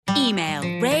email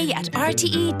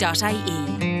ray@rte.ie.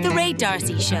 The Ray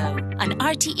D'Arcy Show on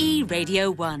RTE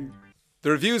Radio 1.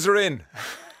 The reviews are in.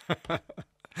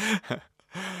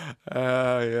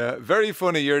 Yeah, very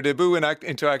funny. Your debut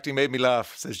into acting made me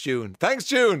laugh, says June. Thanks,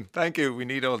 June. Thank you. We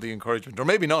need all the encouragement. Or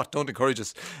maybe not. Don't encourage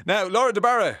us. Now, Laura de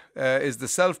Barra is the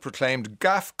self-proclaimed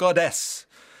Gaff Goddess.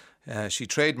 She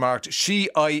trademarked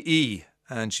She-I-E,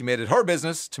 and she made it her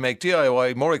business to make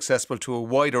DIY more accessible to a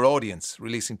wider audience,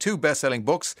 releasing 2 best-selling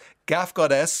books, Gaff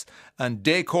Goddess and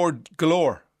Decor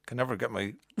Galore. Can never get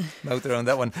my mouth around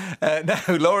that one. Now,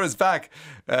 Laura's back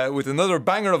with another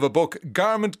banger of a book,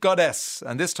 Garment Goddess.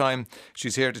 And this time,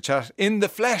 she's here to chat in the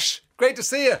flesh. Great to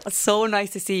see you. It's so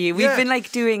nice to see you. We've been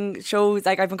doing shows,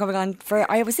 I've been coming on for,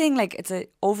 I was saying it's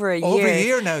over a year. Over a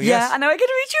year now, yes. Yeah, and now I get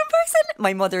to meet you in person.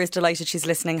 My mother is delighted. She's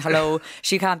listening. Hello.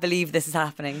 She can't believe this is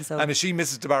happening. So. And is she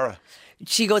Mrs. de Barra?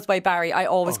 She goes by Barry. I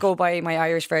always go by my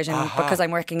Irish version because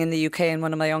I'm working in the UK, and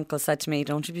one of my uncles said to me,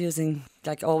 don't you be using,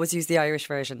 always use the Irish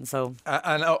version. So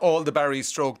and all the Barrys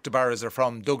stroke de Barras are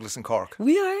from Douglas and Cork.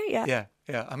 We are, yeah.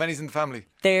 Yeah. How many's in the family?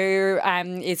 There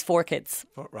is 4 kids.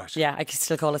 Oh, right. Yeah, I can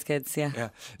still call us kids, yeah.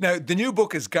 Now, the new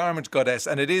book is Garment Goddess,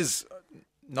 and it is,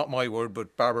 not my word,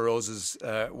 but Barbara Rose's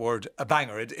word, a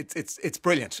banger. It's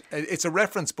brilliant. It's a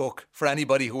reference book for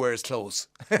anybody who wears clothes.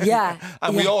 Yeah.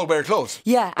 And we all wear clothes.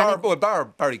 Yeah.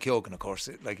 Barry Keoghan, of course,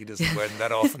 he doesn't wear them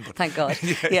that often. But Thank God.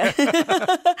 Yeah.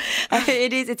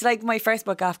 It's like my first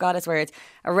book, Gaff Goddess, where it's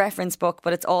a reference book,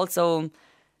 but it's also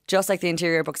just like the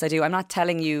interior books I do. I'm not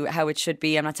telling you how it should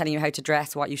be. I'm not telling you how to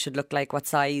dress, what you should look like, what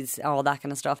size, all that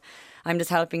kind of stuff. I'm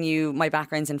just helping you. My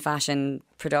background's in fashion,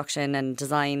 production and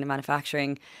design and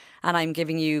manufacturing. And I'm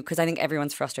giving you, because I think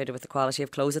everyone's frustrated with the quality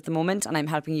of clothes at the moment, and I'm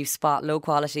helping you spot low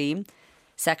quality.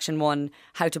 Section 1,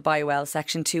 how to buy well.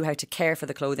 Section 2, how to care for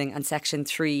the clothing. And Section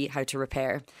 3, how to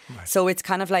repair. Right. So it's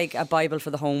kind of like a Bible for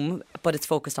the home, but it's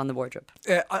focused on the wardrobe.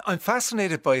 I'm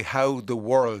fascinated by how the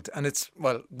world, and it's,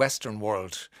 Western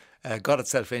world, got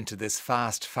itself into this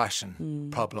fast fashion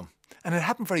problem. And it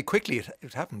happened very quickly.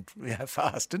 It happened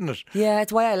fast, didn't it? Yeah,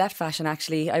 it's why I left fashion,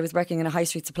 actually. I was working in a high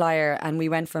street supplier, and we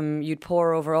went from, you'd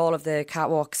pore over all of the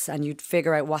catwalks and you'd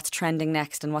figure out what's trending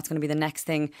next and what's going to be the next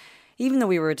thing. Even though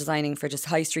we were designing for just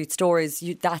high street stores,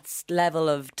 that level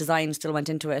of design still went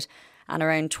into it. And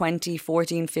around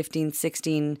 2014, 15,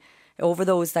 16, over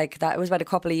those, that was about a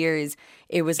couple of years,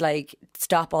 it was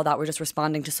stop all that. We're just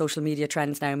responding to social media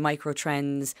trends now, micro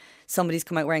trends. Somebody's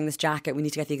come out wearing this jacket. We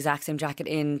need to get the exact same jacket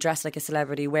in, dress like a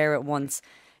celebrity, wear it once.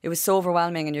 It was so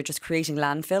overwhelming, and you're just creating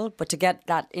landfill. But to get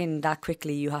that in that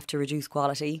quickly, you have to reduce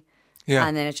quality. Yeah.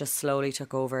 And then it just slowly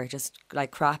took over, just like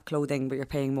crap clothing, but you're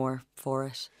paying more for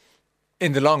it.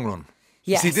 In the long run.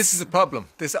 Yes. See, this is a problem.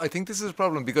 I think this is a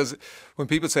problem because when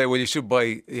people say, well, you should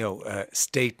buy,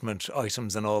 statement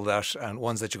items and all that, and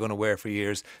ones that you're going to wear for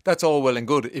years, that's all well and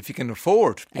good if you can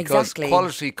afford, because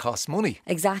quality costs money.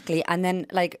 Exactly. And then,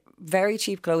 very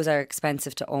cheap clothes are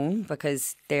expensive to own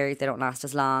because they don't last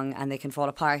as long and they can fall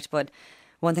apart. But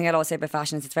one thing I'd always say about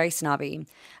fashion is it's very snobby,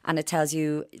 and it tells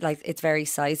you, it's very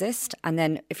sizist. And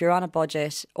then if you're on a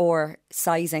budget, or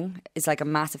sizing is a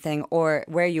massive thing, or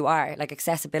where you are,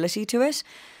 accessibility to it.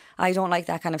 I don't like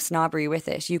that kind of snobbery with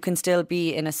it. You can still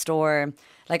be in a store.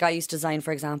 I used to design,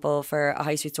 for example, for a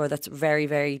high street store that's very,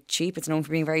 very cheap. It's known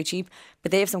for being very cheap,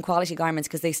 but they have some quality garments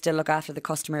because they still look after the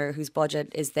customer whose budget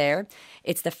is there.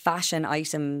 It's the fashion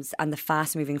items and the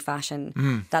fast-moving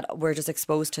fashion that we're just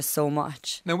exposed to so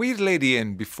much. Now, we had a lady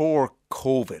in before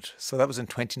COVID, so that was in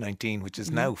 2019, which is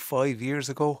now 5 years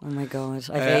ago. Oh my God,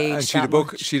 I've aged and she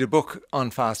had a book on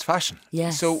fast fashion.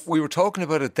 Yes. So we were talking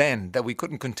about it then, that we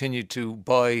couldn't continue to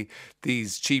buy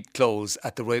these cheap clothes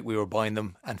at the rate we were buying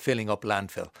them and filling up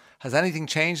landfill. Has anything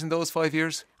changed in those 5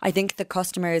 years? I think the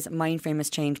customer's mind frame has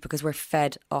changed because we're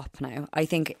fed up now. I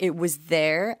think it was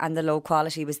there, and the low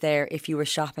quality was there if you were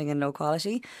shopping in low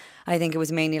quality. I think it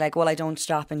was mainly I don't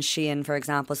shop in Shein, for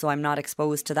example, so I'm not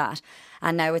exposed to that.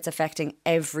 And now it's affecting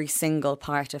every single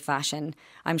part of fashion.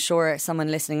 I'm sure someone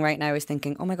listening right now is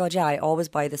thinking, oh my God, yeah, I always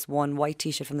buy this one white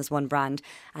t-shirt from this one brand,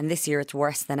 and this year it's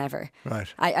worse than ever.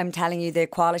 Right. I'm telling you, the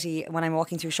quality, when I'm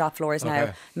walking through shop floors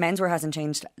now, menswear hasn't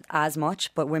changed as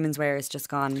much, but women's wear has just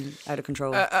gone out of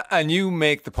control. And you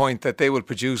make the point that they will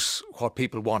produce what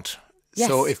people want. Yes.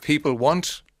 So if people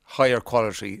want higher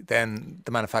quality, then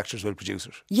the manufacturers will produce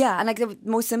it. Yeah, and the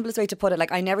most simplest way to put it,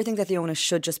 I never think that the onus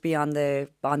should just be on the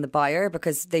buyer,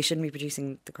 because they shouldn't be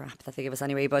producing the crap that they give us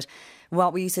anyway. But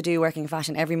what we used to do working in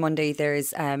fashion, every Monday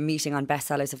there's a meeting on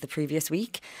bestsellers of the previous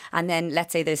week, and then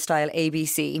let's say there's style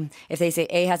ABC. If they say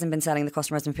A hasn't been selling, the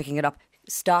customer has been picking it up,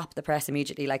 stop the press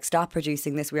immediately. Like, stop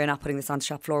producing this. We are not putting this on the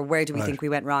shop floor. Where do we think we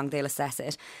went wrong? They'll assess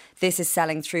it. This is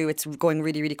selling through. It's going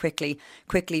really, really quickly.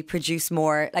 Quickly produce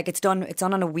more. Like, it's done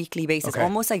on a weekly basis,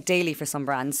 almost like daily for some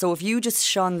brands. So if you just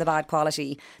shun the bad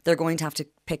quality, they're going to have to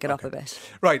pick it up a bit.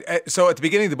 Right. So at the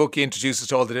beginning of the book, you introduce us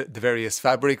to all the various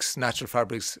fabrics, natural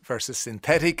fabrics versus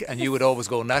synthetic, and you would always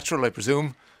go natural, I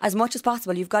presume. As much as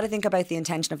possible, you've got to think about the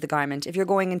intention of the garment. If you're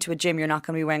going into a gym, you're not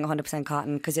going to be wearing 100%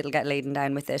 cotton because it'll get laden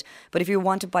down with it. But if you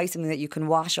want to buy something that you can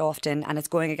wash often and it's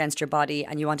going against your body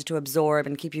and you want it to absorb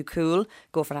and keep you cool,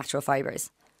 go for natural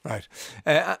fibres. Right.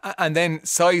 And then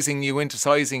sizing, you went into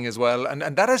sizing as well. And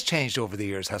that has changed over the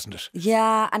years, hasn't it?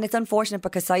 Yeah, and it's unfortunate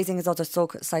because sizing is also so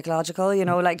psychological, you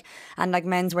know, like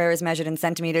menswear is measured in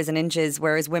centimetres and inches,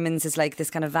 whereas women's is like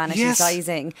this kind of vanity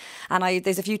sizing. And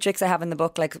there's a few tricks I have in the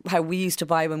book, like how we used to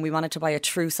buy when we wanted to buy a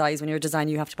true size. When you're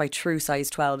designing, you have to buy true size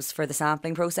 12s for the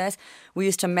sampling process. We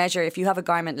used to measure, if you have a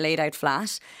garment laid out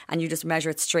flat and you just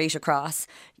measure it straight across,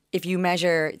 if you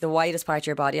measure the widest part of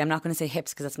your body, I'm not going to say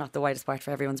hips because it's not the widest part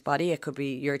for everyone's body. It could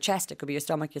be your chest, it could be your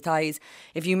stomach, your thighs.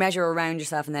 If you measure around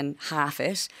yourself and then half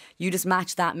it, you just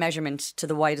match that measurement to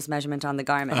the widest measurement on the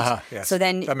garment. Yes. So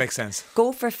then that makes sense.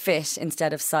 Go for fit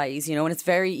instead of size, you know, and it's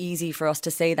very easy for us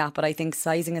to say that, but I think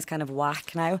sizing is kind of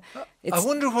whack now. I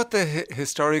wonder what the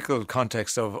historical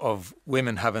context of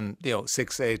women having,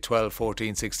 6, 8, 12,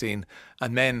 14, 16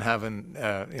 and men having,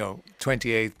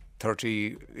 28,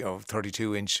 30,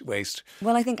 32-inch waist.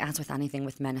 Well, I think as with anything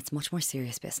with men, it's much more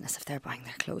serious business if they're buying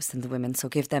their clothes than the women. So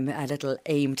give them a little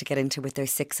aim to get into with their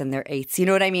 6 and their 8s. You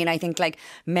know what I mean? I think like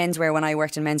menswear, when I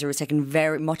worked in menswear, was taken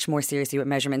very much more seriously with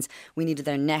measurements. We needed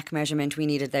their neck measurement. We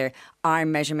needed their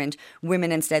arm measurement.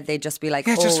 Women instead, they'd just be like,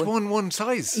 just one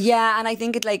size. Yeah, and I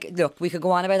think it look, we could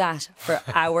go on about that for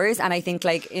hours. And I think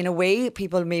like in a way,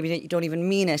 people maybe don't even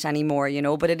mean it anymore, you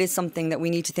know, but it is something that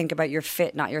we need to think about your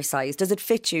fit, not your size. Does it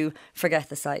fit you? Forget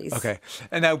the size. Okay.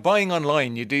 And now buying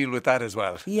online, you deal with that as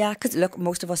well. Yeah, because look,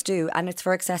 most of us do, and it's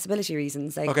for accessibility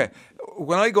reasons. Okay.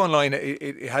 When I go online,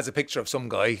 it has a picture of some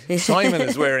guy. Simon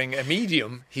is wearing a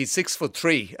medium. He's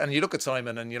 6'3", and you look at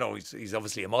Simon, and he's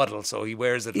obviously a model, so he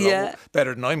wears it a lot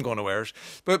better than I'm going to wear it.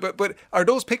 But are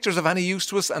those pictures of any use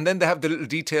to us? And then they have the little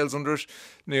details under it.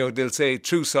 They'll say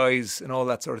true size and all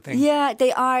that sort of thing. Yeah,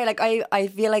 they are. Like I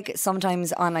feel like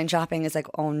sometimes online shopping is like,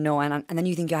 oh no, and then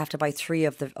you think you have to buy 3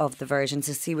 of the versions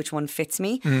to see which one fits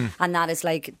me, and that is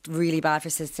like really bad for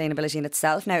sustainability in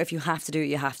itself. Now, if you have to do it,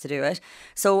 you have to do it.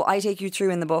 So I take you through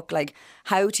in the book like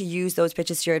how to use those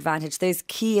pictures to your advantage. There's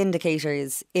key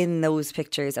indicators in those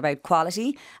pictures about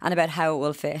quality and about how it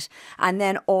will fit, and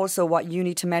then also what you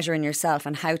need to measure in yourself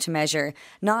and how to measure,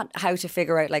 not how to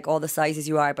figure out like all the sizes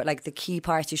you are, but like the key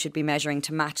parts you should be measuring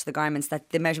to match the garments, that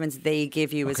the measurements they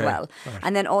give you as well. Right.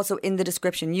 And then also in the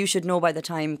description, you should know by the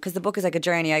time, because the book is like a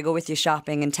journey. I go with you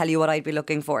shopping and tell you what I'd be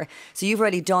looking for. So you've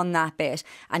already done that bit,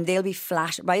 and they'll be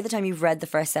flash by the time you've read the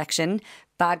first section.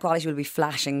 Bad quality will be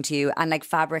flashing to you, and like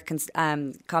fabric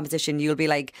composition, you'll be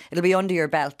like, it'll be under your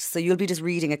belt, so you'll be just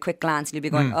reading a quick glance and you'll be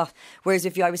going, oh. Whereas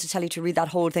if I was to tell you to read that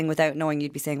whole thing without knowing,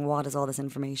 you'd be saying, what is all this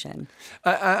information?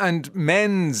 And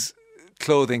men's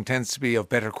clothing tends to be of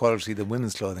better quality than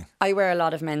women's clothing. I wear a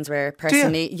lot of menswear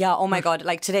personally. Yeah, oh my God.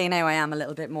 Like today now I am a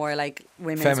little bit more like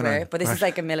women's feminine wear, but this is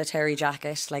like a military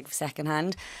jacket, like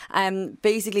secondhand.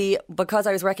 Basically, because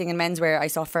I was working in menswear, I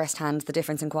saw firsthand the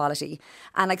difference in quality.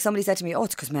 And like somebody said to me, oh,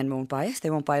 it's because men won't buy it.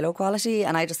 They won't buy low quality.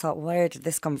 And I just thought, where did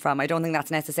this come from? I don't think that's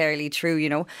necessarily true, you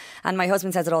know. And my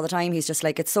husband says it all the time. He's just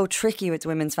like, it's so tricky with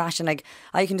women's fashion. Like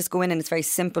I can just go in and it's very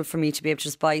simple for me to be able to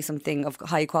just buy something of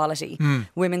high quality.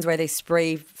 Women's wear, they spray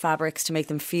fabrics to make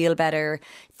them feel better.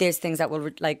 There's things that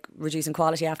will reduce in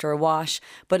quality after a wash,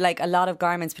 but like a lot of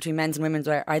garments between men's and women's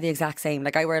wear are the exact same.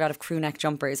 Like I wear a lot of crew neck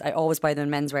jumpers. I always buy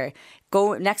them in menswear.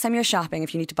 Go next time you're shopping,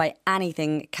 if you need to buy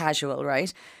anything casual,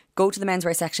 right, go to the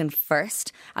menswear section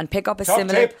first and pick up a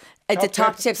similar tip. It's a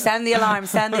top tip. Sound the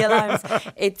alarms.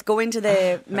 It's go into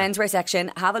the menswear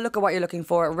section, have a look at what you're looking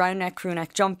for. Round neck, crew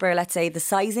neck, jumper. Let's say the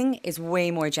sizing is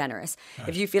way more generous. Right.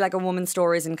 If you feel like a woman's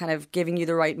store isn't kind of giving you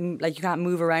the right, like you can't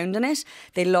move around in it,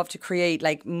 they love to create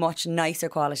like much nicer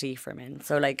quality for men.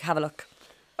 So like have a look.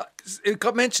 It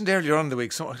got mentioned earlier on in the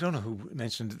week. So I don't know who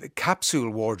mentioned it, the capsule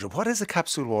wardrobe. What is a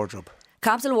capsule wardrobe?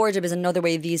 Capsule wardrobe is another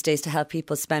way these days to help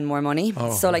people spend more money.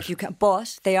 So like you can,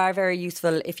 but they are very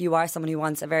useful if you are someone who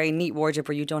wants a very neat wardrobe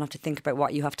where you don't have to think about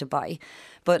what you have to buy.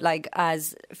 But like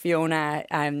as Fiona,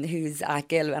 who's at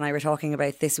Gill and I were talking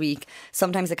about this week,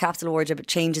 sometimes the capsule wardrobe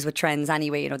changes with trends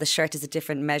anyway. You know, the shirt is a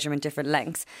different measurement, different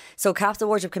lengths. So capsule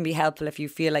wardrobe can be helpful if you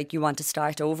feel like you want to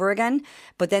start over again.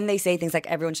 But then they say things like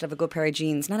everyone should have a good pair of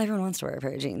jeans. Not everyone wants to wear a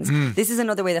pair of jeans. This is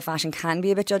another way that fashion can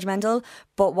be a bit judgmental.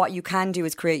 But what you can do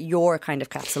is create your kind of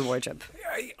capsule wardrobe.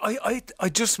 I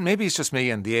just, maybe it's just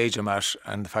me and the age I'm at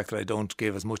and the fact that I don't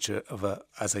give as much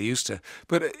as I used to.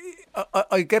 But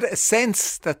I get a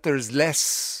sense that there's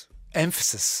less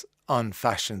emphasis on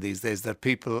fashion these days, that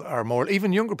people are more,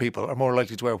 even younger people are more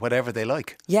likely to wear whatever they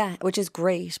like. Yeah, which is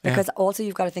great because also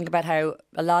you've got to think about how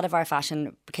a lot of our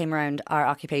fashion came around our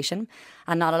occupation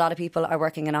and not a lot of people are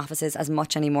working in offices as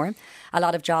much anymore. A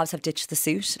lot of jobs have ditched the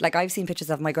suit. Like I've seen pictures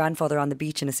of my grandfather on the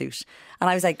beach in a suit and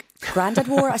I was like, Grandad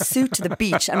wore a suit to the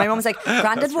beach, and my mum was like,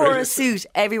 Grandad wore a suit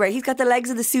everywhere. He's got the legs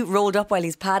of the suit rolled up while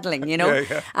he's paddling, you know.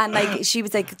 And like she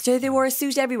was like, so they wore a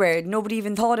suit everywhere. Nobody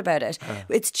even thought about it.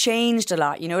 It's changed a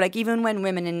lot, you know. Like even when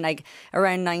women in like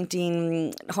around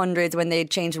 1900s, when they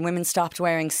changed and women stopped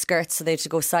wearing skirts, so they had to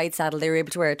go side saddle, they were able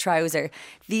to wear a trouser.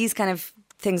 These kind of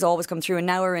things always come through, and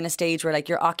now we're in a stage where like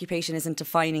your occupation isn't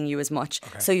defining you as much,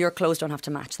 so your clothes don't have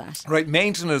to match that. Right,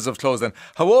 maintenance of clothes then.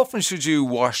 How often should you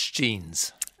wash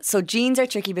jeans? So jeans are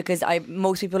tricky because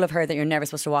most people have heard that you're never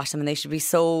supposed to wash them and they should be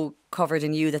so covered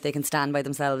in you that they can stand by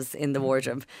themselves in the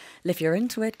wardrobe. If you're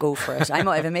into it, go for it.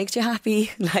 If it makes you happy.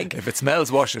 Like if it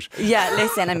smells, wash it. Yeah,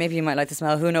 listen, and maybe you might like the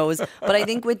smell, who knows. But I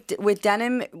think with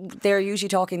denim, they're usually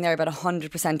talking there about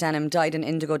 100% denim dyed in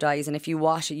indigo dyes, and if you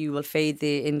wash it, you will fade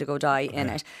the indigo dye in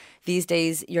it. These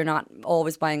days, you're not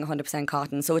always buying 100%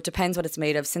 cotton, so it depends what it's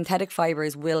made of. Synthetic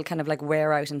fibres will kind of like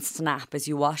wear out and snap as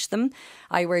you wash them.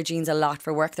 I wear jeans a lot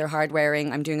for work. They're hard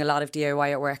wearing. I'm doing a lot of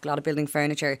DIY at work, a lot of building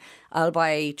furniture. I'll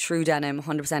buy true denim,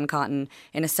 100% cotton,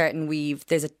 in a certain weave.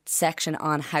 There's a section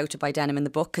on how to buy denim in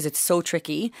the book because it's so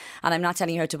tricky. And I'm not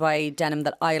telling you how to buy denim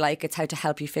that I like. It's how to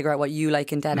help you figure out what you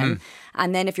like in denim.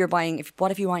 And then if you're buying, what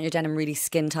if you want your denim really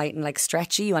skin tight and like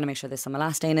stretchy? You want to make sure there's some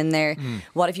elastane in there.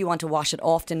 What if you want to wash it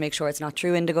often? Make sure it's not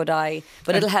true indigo dye.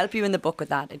 But it'll help you in the book with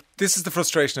that. This is the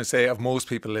frustration, I say, of most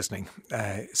people listening.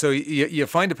 So you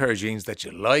find a pair of jeans that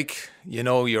you like. You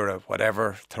know, you're a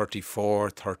whatever, 34,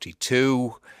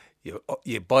 32.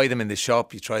 You buy them in the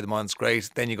shop, you try them on, it's great.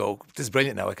 Then you go, this is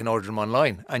brilliant now, I can order them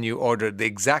online. And you order the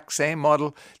exact same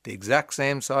model, the exact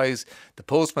same size. The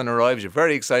postman arrives, you're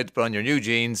very excited to put on your new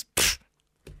jeans.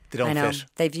 They don't fit.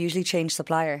 They've usually changed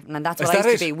supplier, and that's what I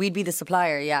used to be. We'd be the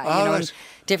supplier, yeah. And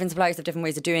different suppliers have different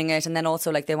ways of doing it, and then also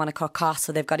like they want to cut costs,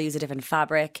 so they've got to use a different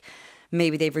fabric.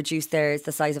 Maybe they've reduced the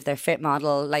size of their fit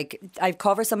model. Like I've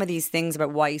covered some of these things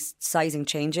about why sizing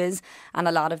changes, and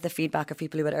a lot of the feedback of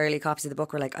people who had early copies of the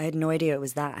book were like, I had no idea it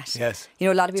was that. Yes, you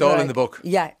know, a lot of people. It's all in the book.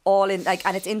 Yeah, all in. Like,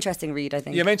 and it's interesting read. I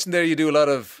think you mentioned there you do a lot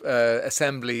of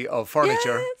assembly of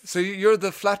furniture. Yes. So you're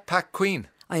the flat pack queen.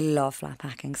 I love flat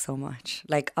packing so much.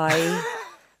 Like I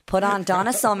put on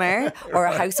Donna Summer or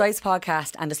a Housewives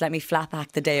podcast and just let me flat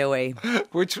pack the day away.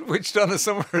 Which Donna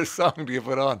Summer song do you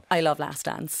put on? I love Last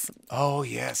Dance. Oh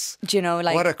yes. Do you know,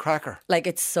 like what a cracker. Like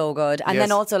it's so good. And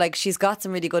then also like she's got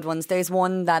some really good ones. There's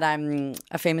one that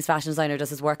a famous fashion designer does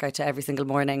his workout to every single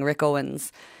morning, Rick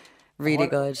Owens. Really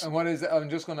good. And what is it? I'm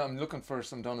looking for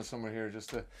some Donna Summer here just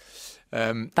to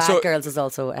Bad Girls is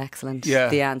also excellent. Yeah.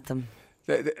 The anthem.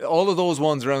 All of those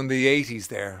ones around the 80s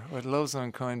there. With Love's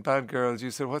Unkind, Bad Girls.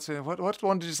 You said, what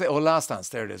one did you say? Oh, Last Dance.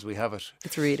 There it is. We have it.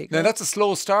 It's really good. Now, that's a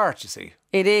slow start, you see.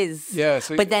 It is. Yeah.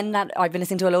 So but then I've been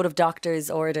listening to a load of doctors'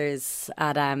 orders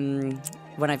at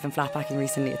when I've been flat packing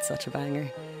recently. It's such a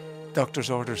banger. Doctor's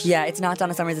Orders. Yeah, it's not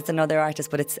Donna Summers, it's another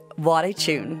artist, but it's what a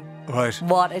tune. Right.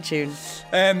 What a tune.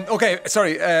 Okay,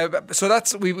 sorry. So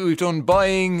that's we've done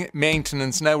buying,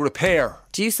 maintenance, now repair.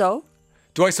 Do you sew?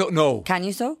 Do I sew? No. Can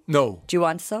you sew? No. Do you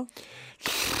want to sew?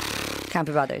 Can't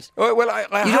be bothered. Well,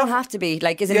 you don't have to be.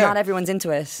 Like, not everyone's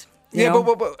into it? You know?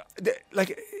 But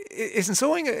like, isn't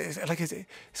sewing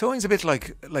sewing's a bit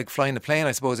like flying a plane,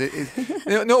 I suppose.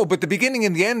 No, but the beginning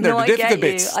and the end are the difficult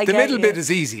bits. The middle bit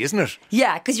is easy, isn't it?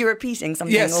 Yeah, because you're repeating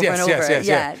something over and over.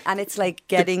 Yes. And it's like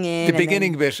getting in the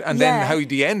beginning bit, and then how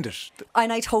do you end it?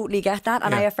 And I totally get that.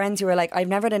 And I have friends who are like, I've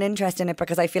never had an interest in it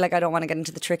because I feel like I don't want to get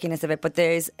into the trickiness of it. But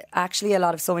there's actually a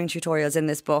lot of sewing tutorials in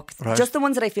this book, just the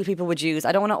ones that I feel people would use.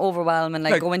 I don't want to overwhelm and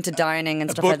like go into darning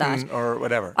and stuff like that. Or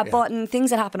whatever. A button, things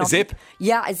that happen. A zip.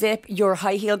 Yeah, a zip. Your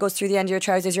high heel goes through the end of your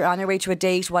trousers. You're on your way to a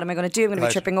date. What am I going to do? I'm going to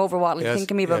be tripping over. What will you think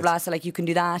of me? Blah blah. So like you can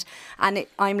do that. And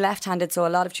I'm left-handed, so a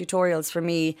lot of tutorials for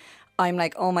me. I'm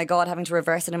like, oh my God, having to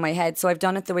reverse it in my head. So I've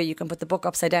done it the way you can put the book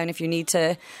upside down if you need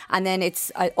to. And then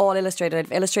it's all illustrated.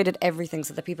 I've illustrated everything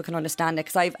so that people can understand it.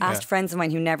 Because I've asked friends of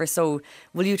mine who never sew,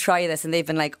 will you try this? And they've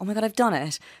been like, oh my God, I've done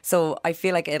it. So I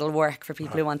feel like it'll work for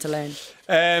people who want to learn.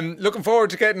 Looking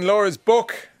forward to getting Laura's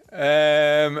book.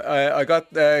 I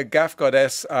got Gaff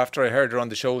Goddess after I heard her on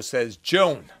the show, says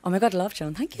Joan. Oh my God, I love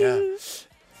Joan. Thank you. Yeah.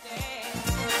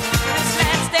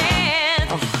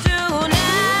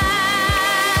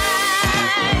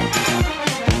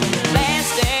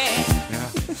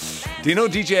 Do you know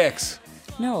DJX?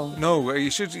 No. No,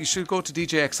 you should go to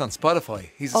DJX on Spotify.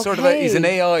 He's he's an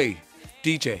AI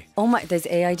DJ. Oh my, there's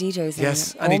AI DJs.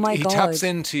 Yes, and he taps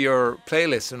into your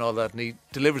playlist and all that, and he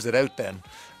delivers it out then.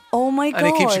 Oh my God. And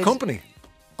he keeps you company.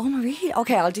 Oh my, really?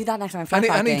 Okay, I'll do that next time I'm flat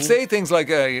and he'd say things like,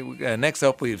 next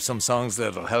up we have some songs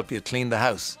that'll help you clean the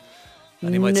house.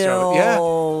 And he might start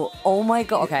with, Oh my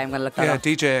God. Okay, I'm going to look that up.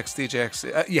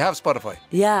 DJX. You have Spotify.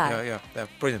 Yeah. Yeah,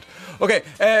 brilliant. Okay,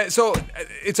 so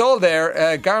it's all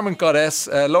there. Garment Goddess,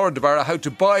 Laura de Barra, how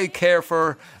to buy, care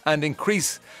for and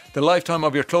increase the lifetime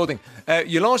of your clothing.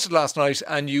 You launched it last night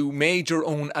and you made your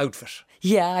own outfit.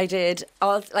 Yeah, I did.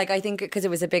 I think because it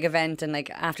was a big event and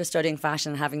like after studying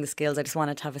fashion and having the skills, I just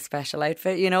wanted to have a special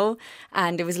outfit, you know?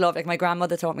 And it was lovely. Like my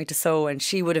grandmother taught me to sew and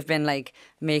she would have been like,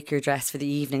 make your dress for the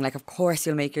evening. Like, of course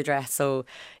you'll make your dress. So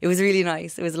it was really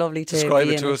nice. It was lovely to describe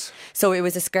it to us. So it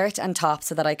was a skirt and top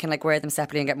so that I can like wear them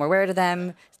separately and get more wear to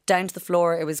them. Down to the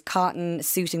floor, it was cotton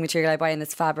suiting material I buy in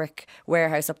this fabric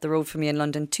warehouse up the road from me in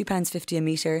London, £2.50 a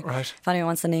metre. Right. If anyone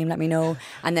wants the name, let me know.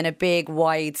 And then a big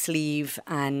wide sleeve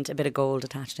and a bit of gold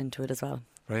attached into it as well.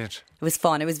 Brilliant. It was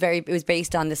fun. It was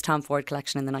based on this Tom Ford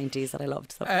collection in the 90s that I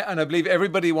loved. So. And I believe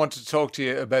everybody wanted to talk to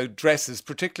you about dresses,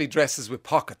 particularly dresses with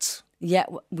pockets. Yeah,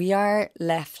 we are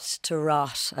left to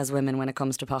rot as women when it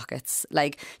comes to pockets.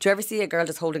 Like, do you ever see a girl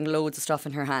just holding loads of stuff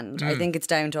in her hand? I think it's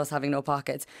down to us having no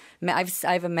pockets. I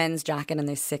have a men's jacket and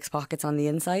there's 6 pockets on the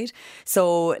inside.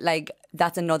 So, like,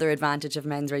 that's another advantage of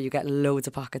men's where you get loads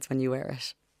of pockets when you wear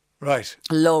it. Right.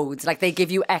 Loads. Like they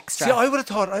give you extra. See, I would have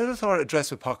thought a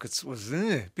dress with pockets was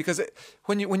because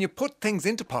when you put things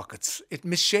into pockets, it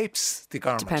misshapes the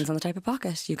garment. Depends on the type of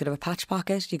pocket. You could have a patch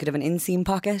pocket. You could have an inseam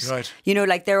pocket. Right. You know,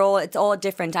 like it's all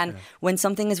different. And when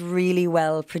something is really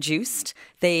well produced,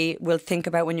 they will think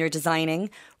about when you're designing,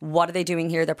 what are they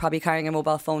doing here? They're probably carrying a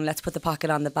mobile phone. Let's put the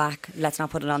pocket on the back. Let's not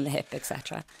put it on the hip,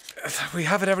 etc. We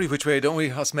have it every which way, don't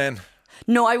we, us men?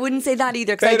 No, I wouldn't say that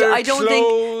either. Because I don't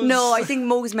think. No, I think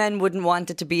most men wouldn't want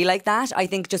it to be like that. I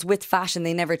think just with fashion,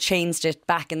 they never changed it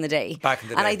back in the day.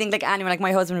 And I think like anyone, like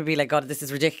my husband would be like, God, this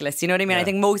is ridiculous. You know what I mean? I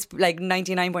think most, like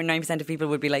 99.9% of people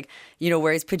would be like, you know,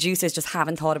 whereas producers just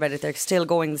haven't thought about it. They're still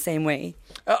going the same way.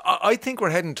 I think we're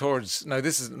heading towards, now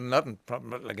this is not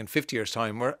like in 50 years'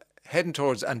 time, we're heading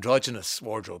towards androgynous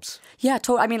wardrobes. Yeah,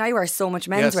 I mean, I wear so much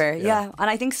menswear. Yeah. And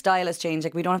I think style has changed.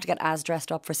 Like, we don't have to get as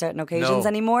dressed up for certain occasions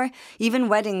anymore. Even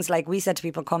weddings, like we said to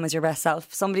people, come as your best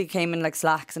self. Somebody came in like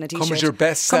slacks and a t-shirt. Come as your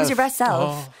best self. Come as your best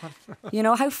self. Oh. You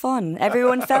know, how fun.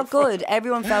 Everyone felt good.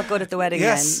 Everyone felt good at the wedding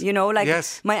then. You know, like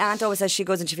my aunt always says she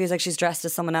goes and she feels like she's dressed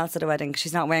as someone else at a wedding.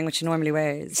 She's not wearing what she normally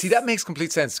wears. See, that makes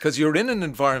complete sense because you're in an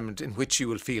environment in which you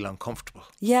will feel uncomfortable.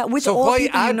 Yeah, with all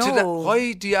people you know. To that,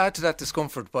 why do you add to that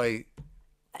discomfort by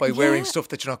wearing stuff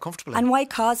that you're not comfortable in? And why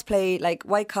cosplay,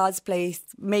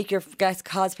 make your guests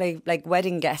cosplay like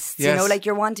wedding guests, you know, like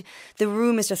the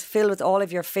room is just filled with all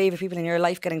of your favourite people in your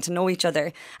life getting to know each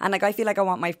other. And like, I feel like I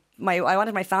wanted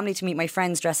my family to meet my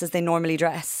friends dressed as they normally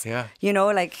dress. Yeah. You know,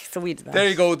 like, so we did that. There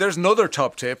you go. There's another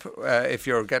top tip, if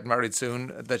you're getting married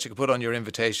soon, that you could put on your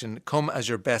invitation. Come as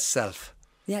your best self.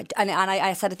 Yeah, and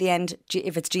I said at the end,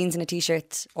 if it's jeans and a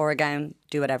t-shirt or a gown,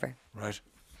 do whatever. Right.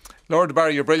 Laura de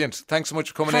Barra, you're brilliant. Thanks so much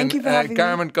for coming in. Thank you for having me.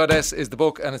 Garment Goddess is the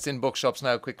book and it's in bookshops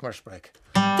now. Quick commercial break.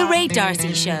 The Ray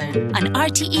D'Arcy Show on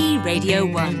RTE Radio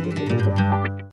 1.